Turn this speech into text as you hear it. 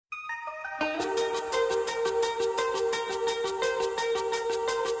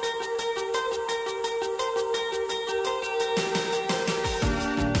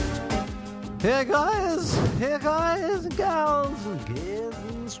Hey guys and gals and gays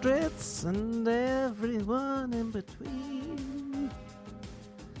and straights and everyone in between.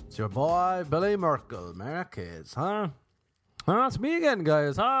 It's your boy Billy Merkel, Marquez, huh? It's me again,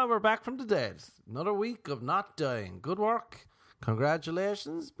 guys. We're back from the dead. Another week of not dying. Good work.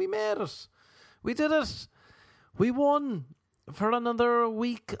 Congratulations. We made it. We did it. We won for another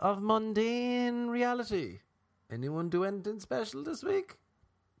week of mundane reality. Anyone do anything special this week?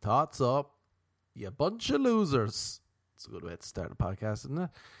 Thoughts up. You bunch of losers. It's a good way to start a podcast, isn't it?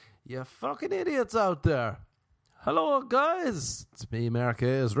 You fucking idiots out there. Hello, guys. It's me,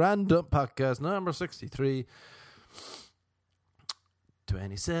 Marquez. Random podcast number 63.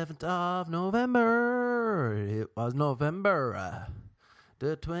 27th of November. It was November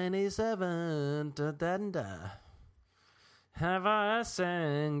the 27th. Have I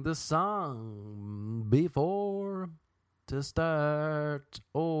sang the song before to start?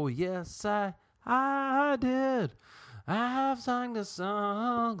 Oh, yes, I did. I have sung the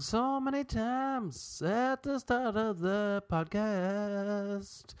song so many times at the start of the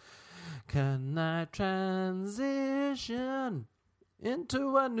podcast. Can I transition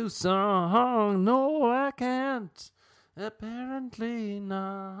into a new song? No, I can't. Apparently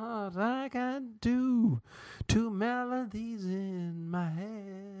not. I can do two melodies in my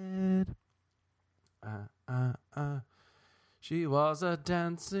head. She was a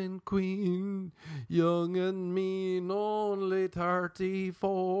dancing queen, young and mean, only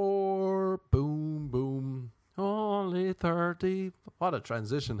 34. Boom, boom. Only 30. What a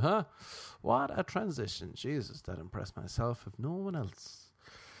transition, huh? What a transition. Jesus, that impressed myself, if no one else.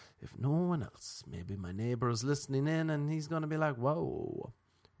 Maybe my neighbor is listening in and he's going to be like, whoa,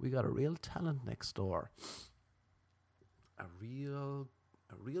 we got a real talent next door. A real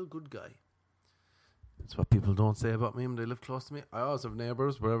good guy. That's what people don't say about me when they live close to me. I always have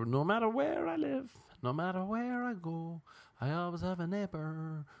neighbors wherever, no matter where I live, no matter where I go, I always have a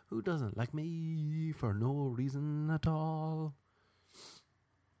neighbor who doesn't like me for no reason at all.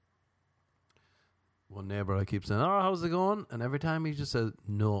 One neighbor I keep saying, oh, how's it going? And every time he just says,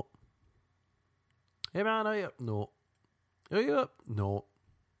 no. Hey man, are you up? No. Are you up? No.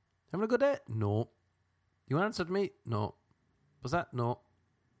 Having a good day? No. You answered me? No. Was that? No.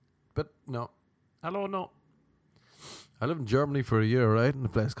 But no. Hello, no. I lived in Germany for a year, right? In a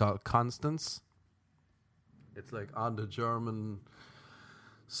place called Constance. It's like on the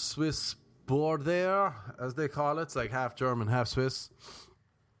German-Swiss board there, as they call it. It's like half German, half Swiss.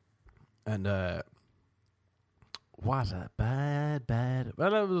 And what a bad...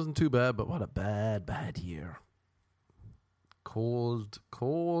 Well, it wasn't too bad, but what a bad year. Cold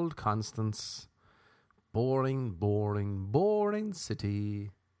Constance. Boring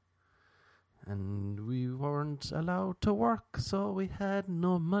city. And we weren't allowed to work, so we had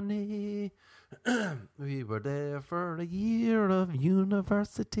no money. We were there for a year of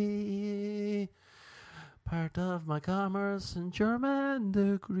university. Part of my commerce and German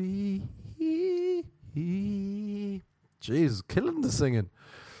degree. Jeez, killing the singing.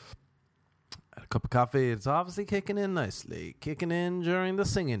 A cup of coffee, it's obviously kicking in nicely. Kicking in during the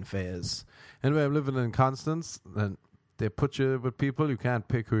singing phase. Anyway, I'm living in Constance, and they put you with people, you can't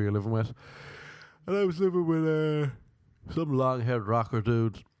pick who you're living with. And I was living with some long-haired rocker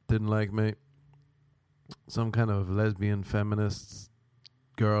dude, didn't like me. Some kind of lesbian feminist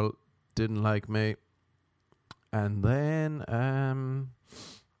girl, didn't like me. And then,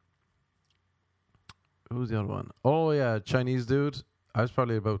 who's the other one? Oh yeah, Chinese dude. I was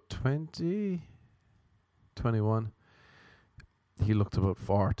probably about 20, 21. He looked about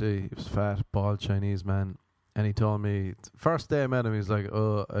 40. He was fat, bald Chinese man. And he told me, first day I met him, he's like,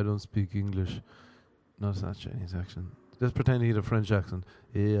 oh, I don't speak English. No, it's not Chinese accent. Just pretend he had a French accent.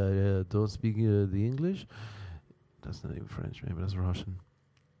 Yeah, don't speak the English. That's not even French, maybe that's Russian.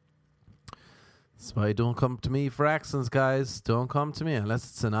 That's why don't come to me for accents, guys. Don't come to me unless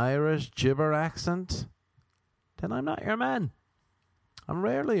it's an Irish gibber accent. Then I'm not your man. I'm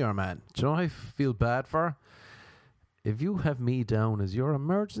rarely your man. Do you know who I feel bad for? If you have me down as your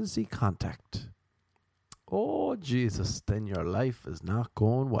emergency contact, oh, Jesus, then your life is not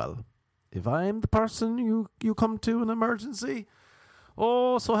going well. If I'm the person you come to in emergency,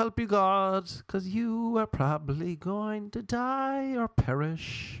 oh, so help you God, because you are probably going to die or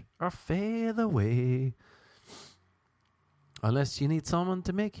perish or fade away. Unless you need someone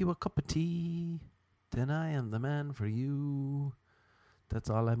to make you a cup of tea, then I am the man for you. That's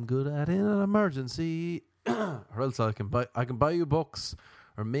all I'm good at in an emergency. Or else I can buy you books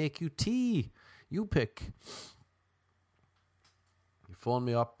or make you tea. You pick. You phone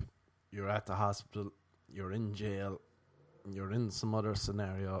me up, you're at the hospital, you're in jail, you're in some other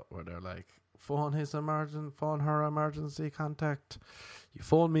scenario where they're like, phone her emergency contact. You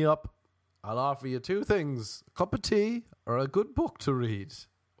phone me up. I'll offer you two things: a cup of tea or a good book to read.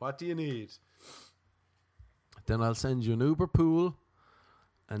 What do you need? Then I'll send you an Uber pool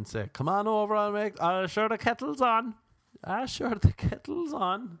and say, come on over, I'll sure the kettle's on. Sure the kettle's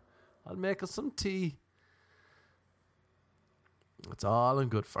on. I'll make us some tea. It's all in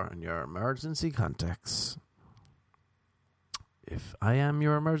good for in your emergency contacts. If I am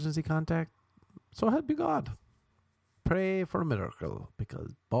your emergency contact, so help you God. Pray for a miracle,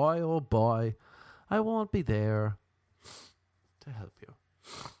 because boy, oh boy, I won't be there to help you.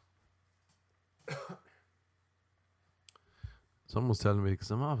 Someone was telling me,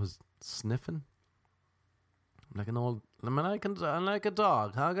 because I'm always sniffing. I'm like a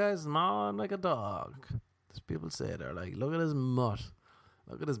dog, huh guys? I'm like a dog. There's people say they're like, look at his mutt.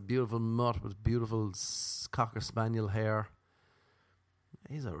 Look at his beautiful mutt with beautiful cocker spaniel hair.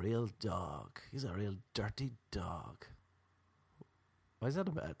 He's a real dog. He's a real dirty dog. Why is that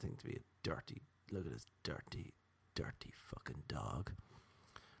a bad thing to be a dirty? Look at this dirty fucking dog.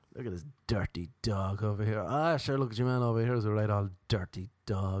 Look at this dirty dog over here. Sure, look at your man over here is a right old dirty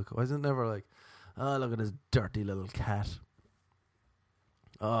dog. Why is it never like, look at this dirty little cat.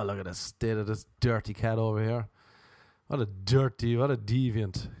 Oh, look at the state of this dirty cat over here. What a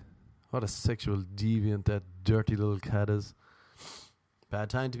deviant. What a sexual deviant that dirty little cat is. Bad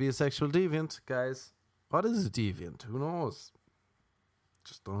time to be a sexual deviant, guys. What is a deviant? Who knows?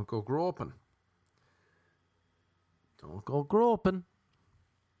 Just don't go groping. Don't go groping.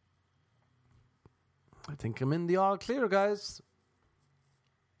 I think I'm in the all clear, guys.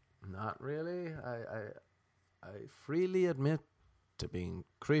 Not really. I freely admit to being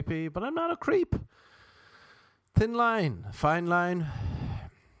creepy, but I'm not a creep. Thin line, fine line,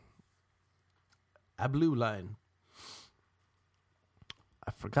 a blue line.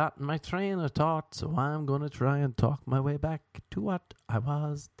 I've forgotten my train of thought, so I'm going to try and talk my way back to what I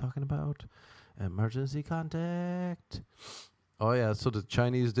was talking about. Emergency contact. Oh yeah, so the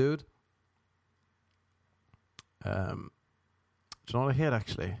Chinese dude. Do you know what I hate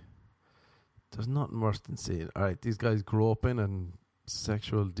actually? There's nothing worse than seeing, alright, these guys groping and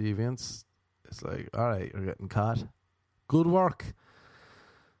sexual deviance. It's like, alright, you're getting caught. Good work.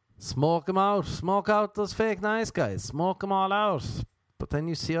 Smoke them out. Smoke out those fake nice guys. Smoke them all out. But then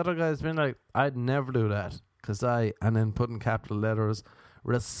you see other guys being like, I'd never do that. Because and then put in capital letters,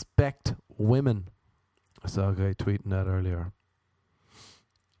 respect women. I saw a guy tweeting that earlier.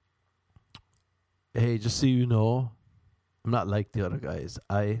 Hey, just so you know, I'm not like the other guys.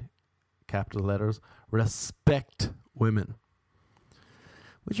 Capital letters, respect women.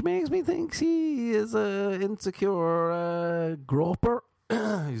 Which makes me think he is a insecure groper.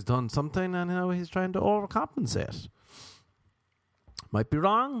 He's done something and now he's trying to overcompensate. Might be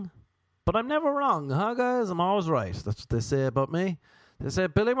wrong, but I'm never wrong, huh guys? I'm always right. That's what they say about me. They say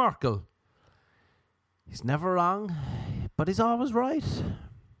Billy Merkel. He's never wrong, but he's always right.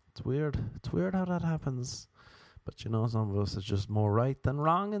 It's weird. It's weird how that happens. But you know, some of us are just more right than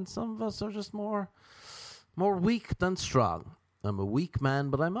wrong, and some of us are just more weak than strong. I'm a weak man,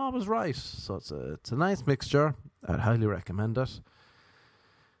 but I'm always right. So it's a nice mixture. I'd highly recommend it.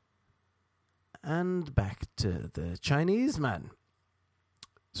 And back to the Chinese man.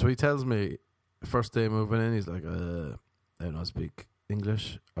 So he tells me, first day moving in, he's like, I don't speak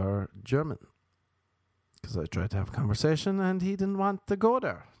English or German. Because I tried to have a conversation and he didn't want to go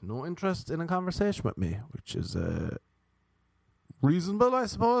there. No interest in a conversation with me, which is reasonable, I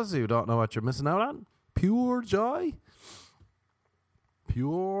suppose. You don't know what you're missing out on. Pure joy.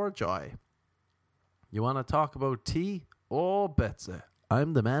 Pure joy. You want to talk about tea? Oh, Betsy,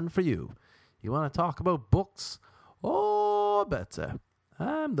 I'm the man for you. You want to talk about books? Oh, Betsy,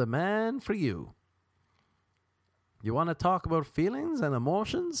 I'm the man for you. You want to talk about feelings and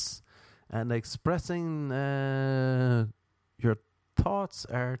emotions and expressing your thoughts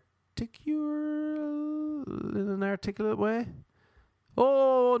in an articulate way?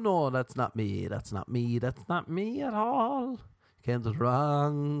 Oh, no, that's not me. That's not me. That's not me at all. Came to the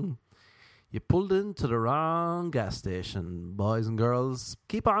wrong. You pulled into the wrong gas station, boys and girls.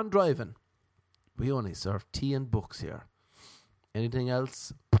 Keep on driving. We only serve tea and books here. Anything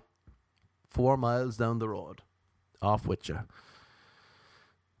else? 4 miles down the road. Off with you.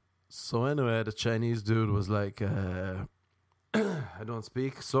 So anyway, the Chinese dude was like, I don't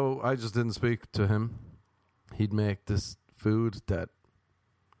speak. So I just didn't speak to him. He'd make this food that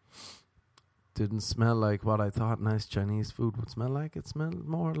didn't smell like what I thought nice Chinese food would smell like. It smelled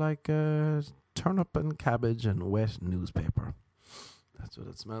more like turnip and cabbage and wet newspaper. That's what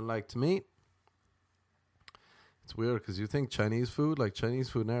it smelled like to me. It's weird because you think Chinese food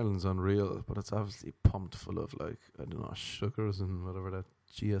in Ireland's unreal, but it's obviously pumped full of like, I don't know, sugars and whatever that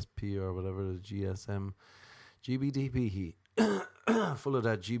GSP or whatever the GSM, GBDP, full of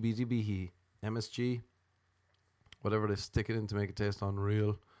that GBDP, MSG, whatever they stick it in to make it taste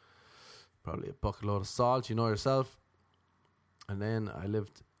unreal. Probably a bucket load of salt, you know yourself. And then I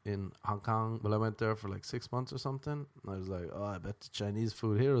lived in Hong Kong. Well, I went there for like 6 months or something. And I was like, oh, I bet the Chinese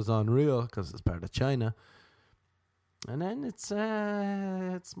food here is unreal because it's part of China. And then it's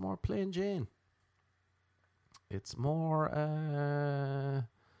more plain Jane. It's more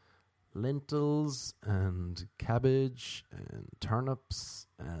lentils and cabbage and turnips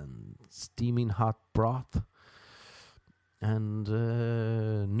and steaming hot broth and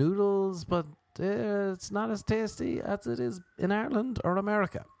noodles, but it's not as tasty as it is in Ireland or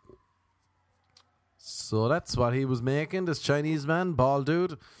America. So that's what he was making, this Chinese man, bald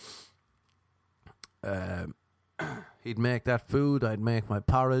dude. He'd make that food, I'd make my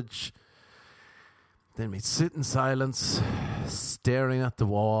porridge. Then we'd sit in silence, staring at the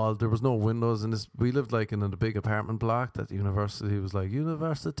wall. There was no windows in this. We lived like in a big apartment block that university was like,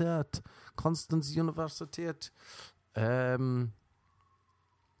 Universität, Konstanz Universität.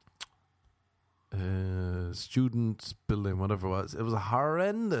 Student building, whatever it was. It was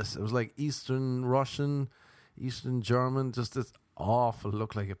horrendous. It was like Eastern Russian, Eastern German, just this awful,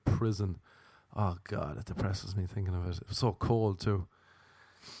 looked like a prison. Oh God, it depresses me thinking of it. It was so cold too.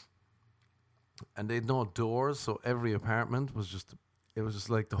 And they had no doors, so every apartment was just, it was just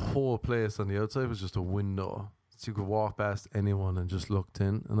like the whole place on the outside was just a window. So you could walk past anyone and just looked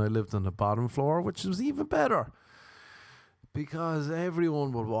in. And I lived on the bottom floor, which was even better. Because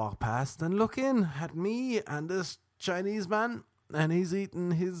everyone would walk past and look in at me and this Chinese man. And he's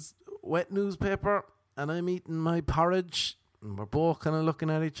eating his wet newspaper and I'm eating my porridge. And we're both kind of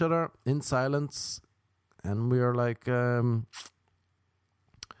looking at each other in silence. And we are like,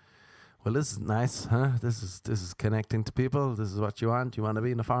 well, this is nice, huh? This is connecting to people. This is what you want. You want to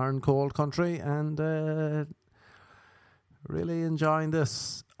be in a foreign, cold country and really enjoying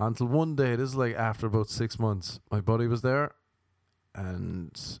this. Until one day, this is like after about 6 months, my buddy was there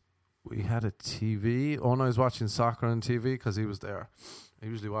and we had a TV. Oh, and I was watching soccer on TV because he was there. I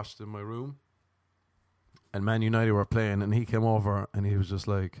usually watched it in my room. And Man United were playing and he came over and he was just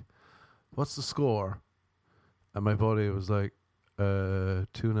like, what's the score? And my buddy was like, 2-0,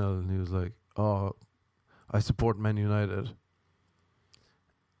 and he was like, oh, I support Man United.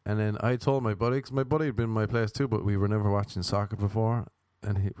 And then I told my buddy, because my buddy had been in my place too, but we were never watching soccer before,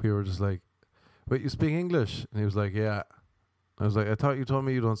 and we were just like, wait, you speak English? And he was like, yeah. I was like, I thought you told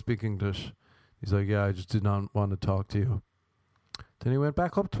me you don't speak English. He's like, yeah, I just did not want to talk to you. Then he went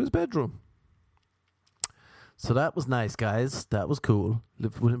back up to his bedroom. So that was nice, guys. That was cool.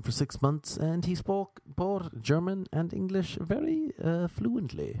 Lived with him for 6 months, and he spoke both German and English very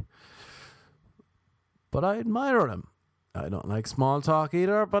fluently. But I admire him. I don't like small talk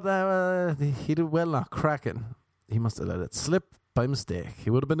either, but he did well not cracking. He must have let it slip by mistake. He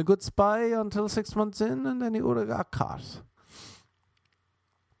would have been a good spy until 6 months in, and then he would have got caught.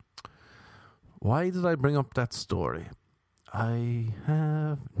 Why did I bring up that story? I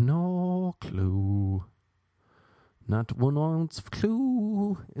have no clue. Not 1 ounce of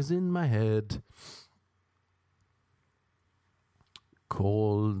clue is in my head.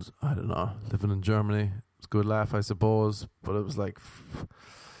 Cold, I don't know, living in Germany. It's a good laugh, I suppose, but it was like,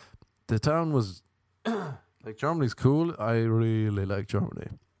 the town was, like, Germany's cool. I really like Germany.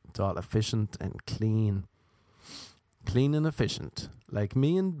 It's all efficient and clean. Clean and efficient. Like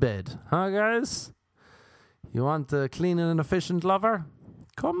me in bed. Huh, guys? You want a clean and efficient lover?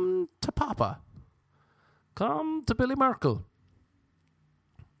 Come to Papa. Come to Billy Merkel.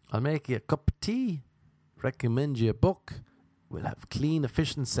 I'll make you a cup of tea, recommend you a book. We'll have clean,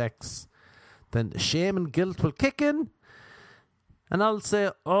 efficient sex. Then the shame and guilt will kick in. And I'll say,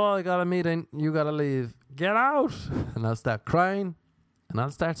 oh, I got a meeting, you got to leave. Get out. And I'll start crying. And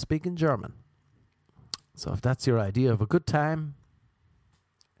I'll start speaking German. So if that's your idea of a good time,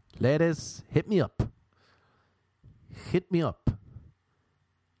 ladies, hit me up. Hit me up.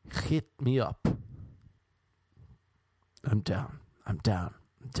 Hit me up. I'm down. I'm down.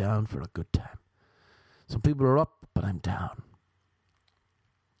 I'm down for a good time. Some people are up, but I'm down.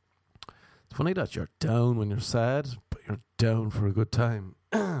 It's funny that you're down when you're sad, but you're down for a good time.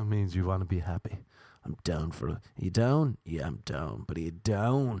 Means you want to be happy. I'm down for Are you down? Yeah, I'm down. But are you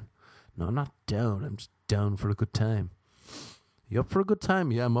down? No, I'm not down. I'm just down for a good time. You up for a good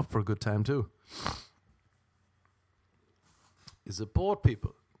time? Yeah, I'm up for a good time too. Is it bored,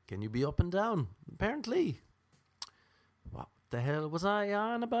 people? Can you be up and down? Apparently. Wow. the hell was I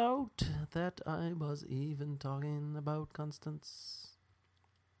on about? That I was even talking about Constance.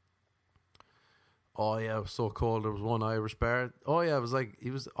 Oh yeah, it was so cold. There was one Irish bar. Oh yeah,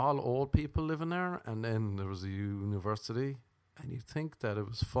 it was all old people living there, and then there was a university, and you'd think that it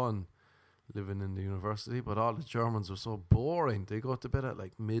was fun living in the university, but all the Germans were so boring. They go to bed at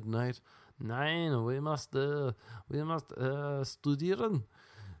like midnight. Nein, we must studieren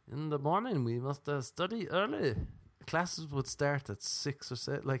in the morning. We must study early. Classes would start at 6 or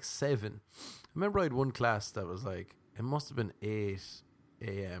 7. I remember I had one class that was like, it must have been 8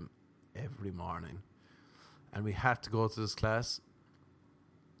 a.m. every morning, and we had to go to this class.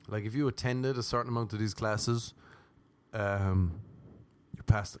 Like if you attended a certain amount of these classes, you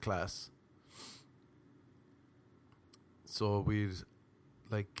passed the class. So we'd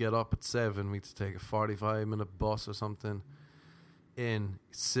like get up at 7. We'd take a 45-minute bus or something in,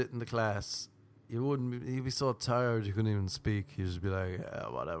 sit in the class. You'd be so tired you couldn't even speak. You'd just be like,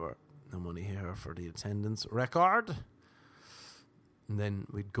 whatever, no money here for the attendance record. And then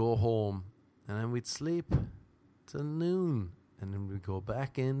we'd go home, and then we'd sleep till noon, and then we'd go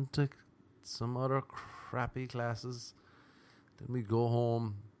back into some other crappy classes. Then we'd go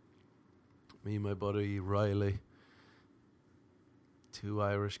home, me and my buddy Riley, 2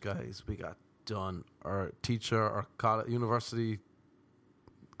 Irish guys. We got done. Our teacher, our university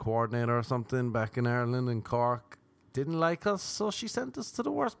coordinator or something back in Ireland, in Cork, didn't like us, so she sent us to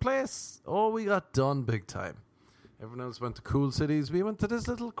the worst place. Oh, we got done big time. Everyone else went to cool cities. We went to this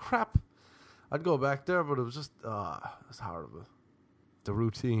little crap. I'd go back there, but it was just, it was horrible. The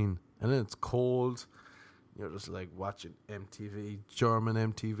routine. And then it's cold. You're just like watching MTV, German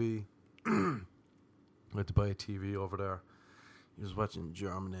MTV. I had to buy a TV over there. He was watching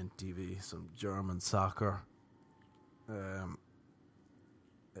German MTV, some German soccer.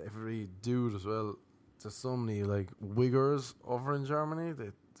 Every dude as well. There's so many like wiggers over in Germany.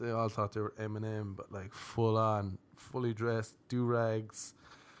 They all thought they were Eminem, but like full on, fully dressed, do-rags,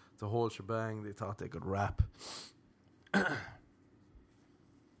 the whole shebang. They thought they could rap.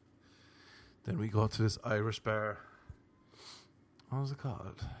 Then we go to this Irish bar. What was it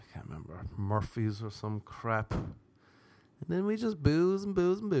called? I can't remember. Murphy's or some crap. And then we just booze and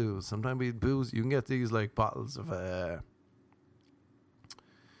booze and booze. Sometimes we booze. You can get these like bottles of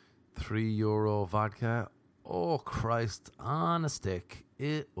 €3 vodka. Oh Christ, on a stick.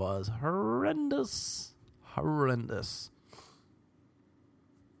 It was horrendous.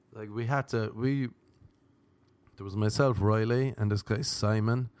 Like there was myself, Riley, and this guy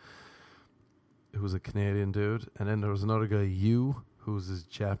Simon, who was a Canadian dude, and then there was another guy, Yu, who's this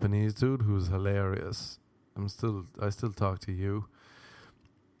Japanese dude who's hilarious. I still talk to Yu.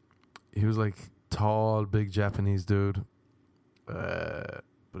 He was like tall, big Japanese dude, but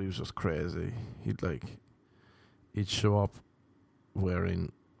he was just crazy. He'd show up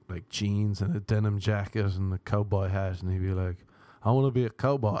wearing like jeans and a denim jacket and a cowboy hat, and he'd be like, I want to be a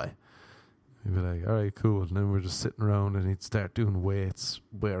cowboy. He'd be like, all right, cool. And then we're just sitting around, and he'd start doing weights,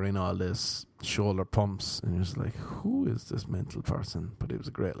 wearing all this shoulder pumps, and you're just like, who is this mental person? But it was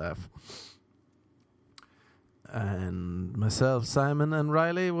a great laugh. And myself, Simon, and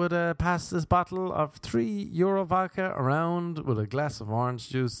Riley would pass this bottle of €3 vodka around with a glass of orange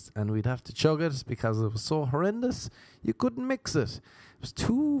juice, and we'd have to chug it because it was so horrendous. You couldn't mix it. It was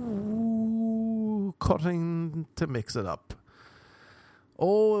too cutting to mix it up.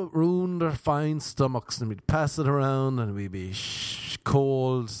 Oh, it ruined our fine stomachs, and we'd pass it around, and we'd be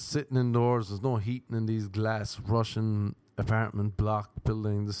cold, sitting indoors. There's no heating in these glass Russian apartment block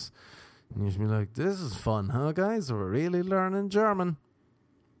buildings. And you'd be like, this is fun, huh, guys? We're really learning German.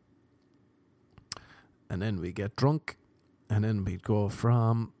 And then we get drunk, and then we'd go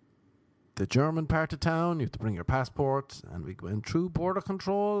from the German part of town. You have to bring your passport, and we go in through border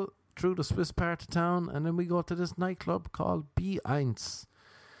control, through the Swiss part of town, and then we go to this nightclub called B1.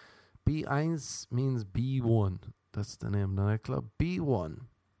 B1 means B1. That's the name of the nightclub, B1.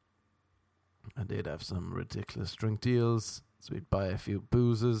 And they'd have some ridiculous drink deals, so we'd buy a few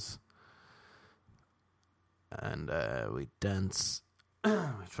boozes. And we dance.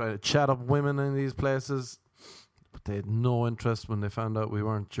 We try to chat up women in these places, but they had no interest when they found out we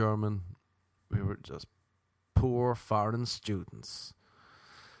weren't German. We were just poor foreign students.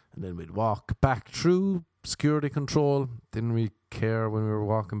 And then we'd walk back through security control. Didn't really care when we were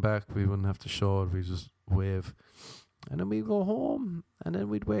walking back. We wouldn't have to show it. We'd just wave. And then we'd go home, and then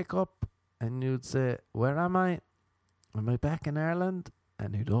we'd wake up, and you'd say, where am I? Am I back in Ireland?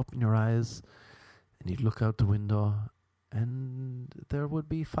 And you'd open your eyes, and you'd look out the window, and there would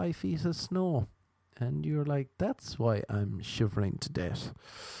be 5 feet of snow. And you're like, that's why I'm shivering to death.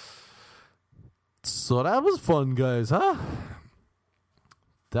 So that was fun, guys, huh?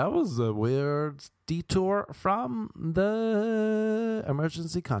 that was a weird detour from the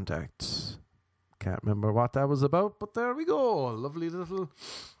emergency contact. Can't remember what that was about, but there we go. Lovely little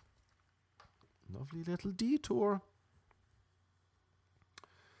detour.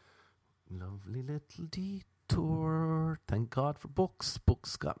 Lovely little detour. Thank God for books.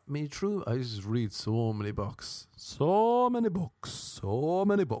 Books got me through. I just read so many books. So many books.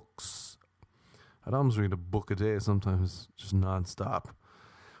 I'd almost read a book a day sometimes, just non-stop.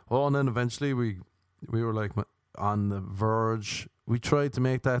 Oh, and then eventually we were like on the verge. We tried to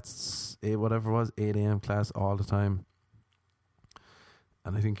make that 8 a.m. class all the time.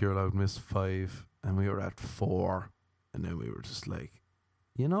 And I think you're allowed to miss 5. And we were at 4. And then we were just like,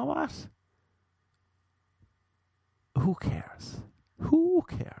 you know what? Who cares?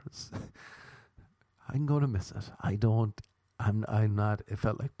 I'm going to miss it. I'm not, it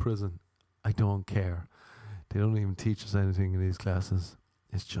felt like prison. I don't care. They don't even teach us anything in these classes.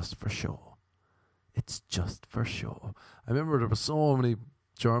 It's just for show. I remember there were so many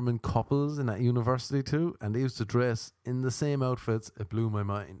German couples in that university too, and they used to dress in the same outfits. It blew my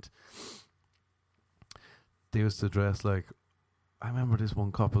mind. They used to dress like, I remember this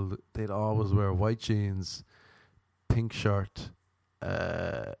one couple, they'd always wear white jeans, pink shirt,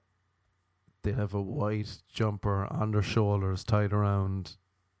 they'd have a white jumper on their shoulders tied around,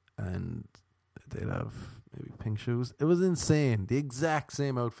 and they'd have maybe pink shoes. It was insane. The exact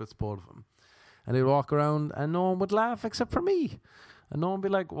same outfits, both of them. And they'd walk around and no one would laugh except for me. And no one would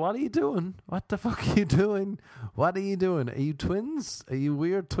be like, what are you doing? What the fuck are you doing? What are you doing? Are you twins? Are you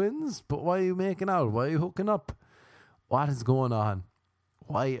weird twins? But why are you making out? Why are you hooking up? What is going on?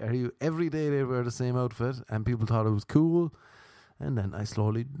 Why are you... Every day they wear the same outfit and people thought it was cool. And then I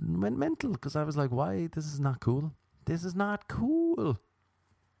slowly went mental because I was like, why? This is not cool. This is not cool.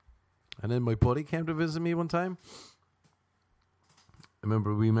 And then my buddy came to visit me one time. I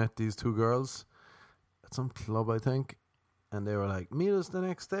remember we met these 2 girls at some club, I think. And they were like, meet us the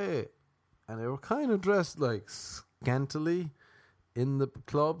next day. And they were kind of dressed like scantily in the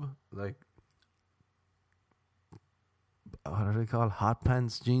club. Like, what do they call? Hot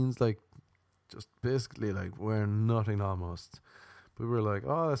pants, jeans. Like, just basically like wearing nothing almost. But we were like,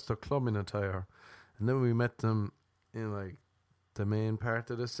 oh, that's their clubbing attire. And then we met them in like the main part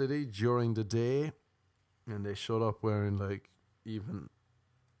of the city during the day. And they showed up wearing like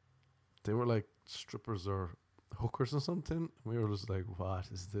they were like strippers or hookers or something. We were just like, what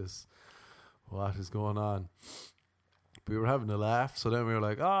is this? What is going on? We were having a laugh. So then we were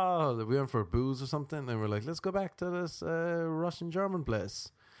like, oh, we went for booze or something. And we were like, let's go back to this Russian-German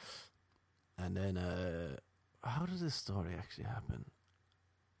place. And then, how did this story actually happen?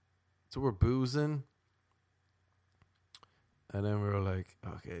 So we're boozing. And then we were like,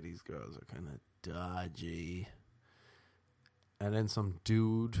 okay, these girls are kind of dodgy. And then some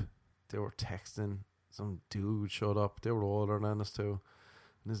dude, they were texting. Some dude showed up. They were older than us too.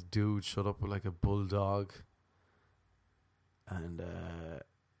 And this dude showed up with like a bulldog. And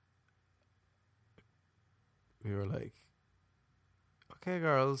we were like, okay,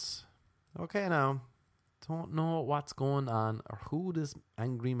 girls. Okay, now. Don't know what's going on or who this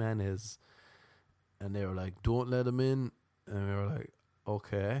angry man is. And they were like, don't let him in. And we were like,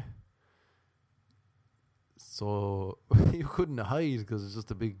 okay. So you couldn't hide because it's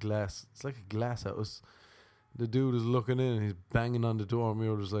just a big glass. It's like a glass house. The dude is looking in and he's banging on the door. And we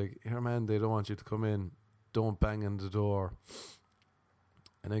were just like, here, man, they don't want you to come in. Don't bang on the door.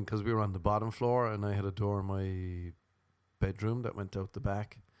 And then because we were on the bottom floor and I had a door in my bedroom that went out the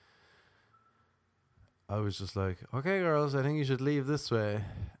back, I was just like, okay, girls, I think you should leave this way.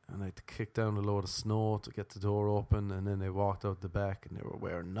 And I had to kick down a load of snow to get the door open. And then they walked out the back and they were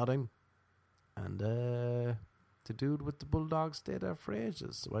wearing nothing. And the dude with the bulldog stayed there for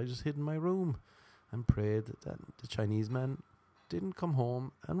ages. So I just hid in my room and prayed that the Chinese man didn't come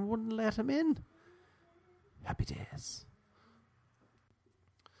home and wouldn't let him in. Happy days.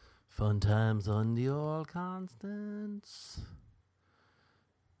 Fun times on the old Constance.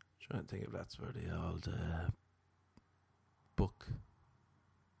 Trying to think if that's where the old book.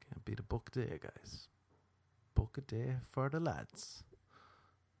 Can't beat a book day, guys. Book a day for the lads.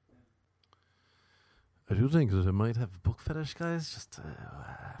 I do think that I might have a book fetish, guys. Just to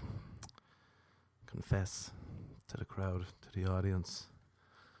confess to the crowd, to the audience.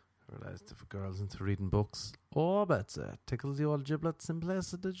 I realised if a girl's into reading books, oh, but tickles the old giblets in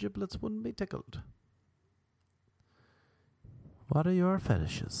places the giblets wouldn't be tickled. What are your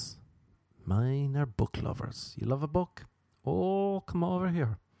fetishes? Mine are book lovers. You love a book? Oh, come over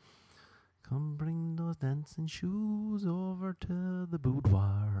here. Come bring those dancing shoes over to the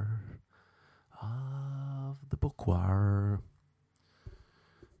boudoir of the bookwire.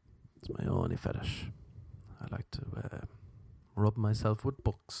 It's my only fetish. I like to rub myself with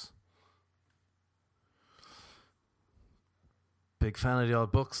books. Big fan of the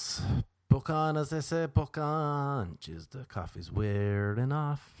old books. Book on, as they say, book on. Jeez, the coffee's wearing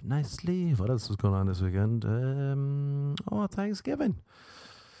off nicely. What else was going on this weekend? Thanksgiving.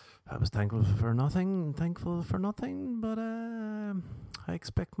 I was thankful for nothing, but I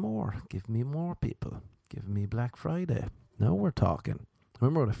expect more. Give me more, people. Give me Black Friday. Now we're talking. I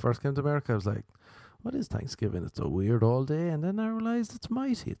remember when I first came to America, I was like, what is Thanksgiving? It's a weird all day. And then I realized it's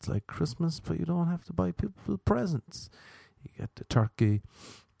mighty. It's like Christmas, but you don't have to buy people presents. You get the turkey,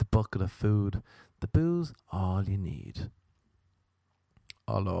 the bucket of food, the booze, all you need.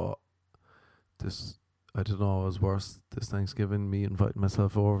 Although, I don't know what was worse this Thanksgiving, me inviting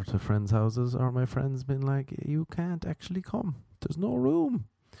myself over to friends' houses, or my friends being like, you can't actually come. There's no room.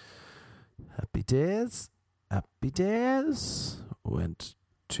 Happy days. Went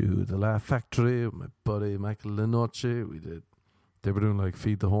to the Laugh Factory with my buddy Michael Lenoche. They were doing like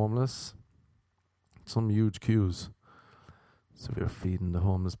Feed the Homeless. Some huge queues. So we were feeding the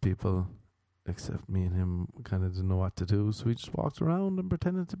homeless people, except me and him kind of didn't know what to do. So we just walked around and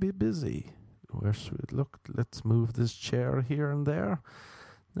pretended to be busy. Where should we look? Let's move this chair here and there.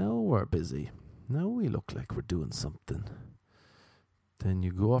 Now we're busy. Now we look like we're doing something. Then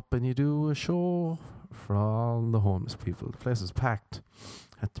you go up and you do a show for all the homeless people. The place is packed.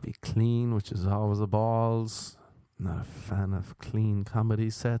 Had to be clean, which is always a balls. Not a fan of clean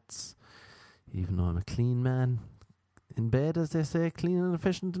comedy sets, even though I'm a clean man. In bed, as they say, clean and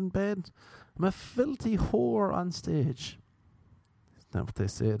efficient in bed. I'm a filthy whore on stage. Isn't that what they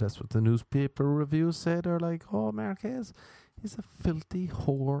say? That's what the newspaper reviews say. They're like, oh, Marquez is a filthy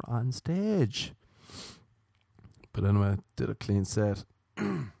whore on stage. But anyway, did a clean set.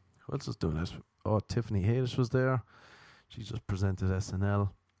 Who else was doing it? Oh, Tiffany Haddish was there. She just presented SNL.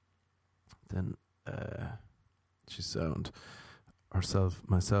 Then she sound herself,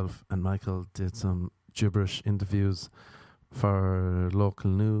 myself, and Michael did some gibberish interviews for local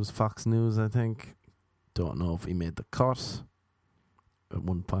news, Fox News, I think. Don't know if he made the cut. At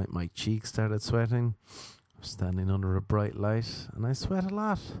one point, my cheeks started sweating. I was standing under a bright light, and I sweat a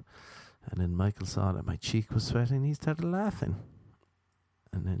lot. And then Michael saw that my cheek was sweating. He started laughing.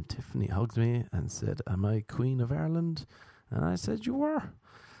 And then Tiffany hugged me and said, am I Queen of Ireland? And I said, you were.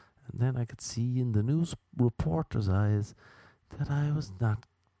 And then I could see in the news reporter's eyes that I was not,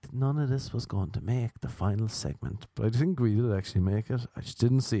 none of this was going to make the final segment. But I think we did actually make it. I just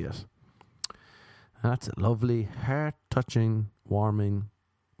didn't see it. And that's a lovely, heart-touching, warming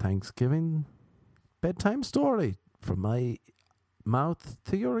Thanksgiving bedtime story from my mouth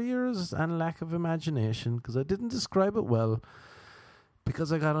to your ears and lack of imagination, because I didn't describe it well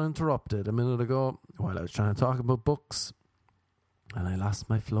because I got interrupted a minute ago while I was trying to talk about books, and I lost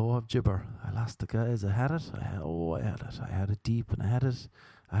my flow of gibber. I lost the guys. I had it. I had it deep, and I had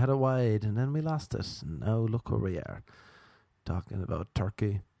it wide, and then we lost it, and now look where we are, talking about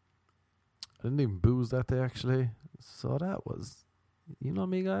turkey. I didn't even booze that day, actually, so that was, you know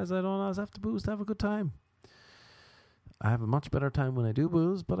me, guys, I don't always have to booze to have a good time. I have a much better time when I do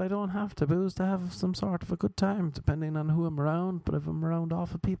booze, but I don't have to booze to have some sort of a good time, depending on who I'm around. But if I'm around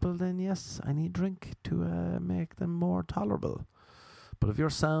awful people, then yes, I need drink to make them more tolerable. But if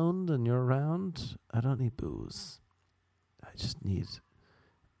you're sound and you're around, I don't need booze. I just need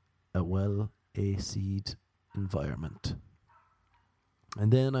a well AC'd environment.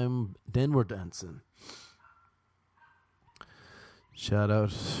 And then we're dancing. Shout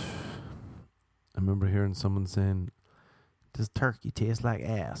out. I remember hearing someone saying, does turkey taste like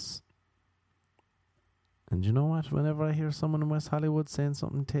ass? And you know what? Whenever I hear someone in West Hollywood saying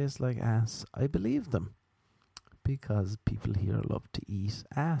something tastes like ass, I believe them. Because people here love to eat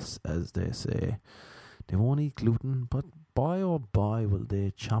ass, as they say. They won't eat gluten, but boy oh boy will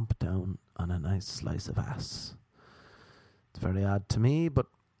they chomp down on a nice slice of ass. It's very odd to me, but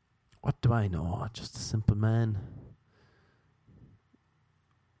what do I know? Just a simple man.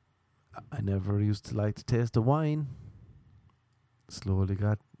 I never used to like the taste of wine. Slowly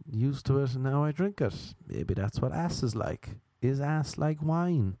got used to it, and now I drink it. Maybe that's what ass is like. Is ass like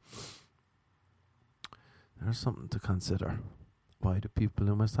wine? There's something to consider. Why do people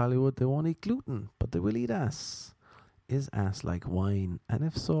in West Hollywood, they won't eat gluten, but they will eat ass? Is ass like wine? And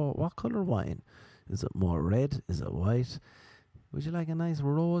if so, what colour wine? Is it more red? Is it white? Would you like a nice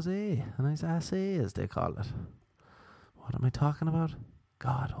rosé? A nice assé, as they call it? What am I talking about?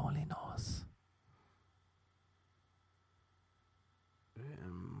 God only knows.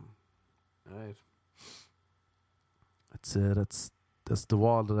 Right. That's the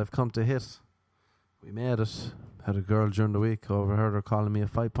wall that I've come to hit. We made it. Had a girl during the week, overheard her calling me a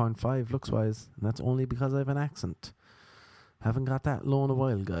 5.5 looks-wise, and that's only because I have an accent. Haven't got that low in a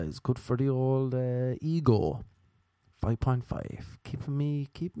while, guys. Good for the old ego. 5.5. Keep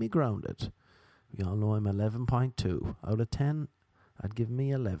me grounded. We all know I'm 11.2. Out of 10, I'd give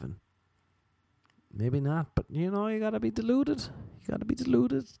me 11. Maybe not, but you gotta be deluded. You gotta be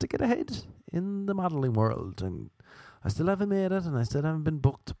deluded to get ahead in the modelling world. And I still haven't made it, and I still haven't been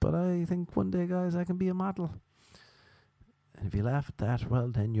booked, but I think one day, guys, I can be a model. And if you laugh at that, well,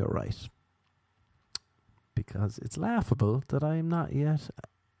 then you're right. Because it's laughable that I'm not yet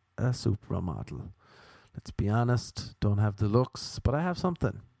a supermodel. Let's be honest, don't have the looks, but I have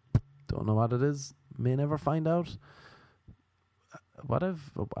something. Don't know what it is, may never find out. I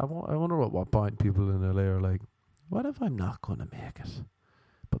wonder at what point people in LA are like, what if I'm not going to make it?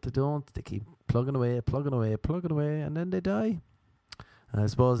 But they don't. They keep plugging away, and then they die. And I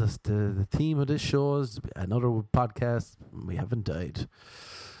suppose that's the theme of this show is another podcast. We haven't died.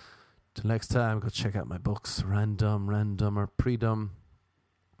 Till next time, go check out my books, Random or Predom,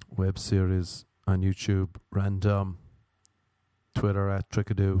 web series on YouTube, Random, Twitter at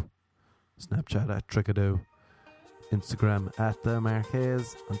Trickadoo, Snapchat at Trickadoo, Instagram at The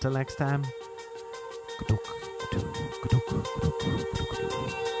Marquez. Until next time, good luck.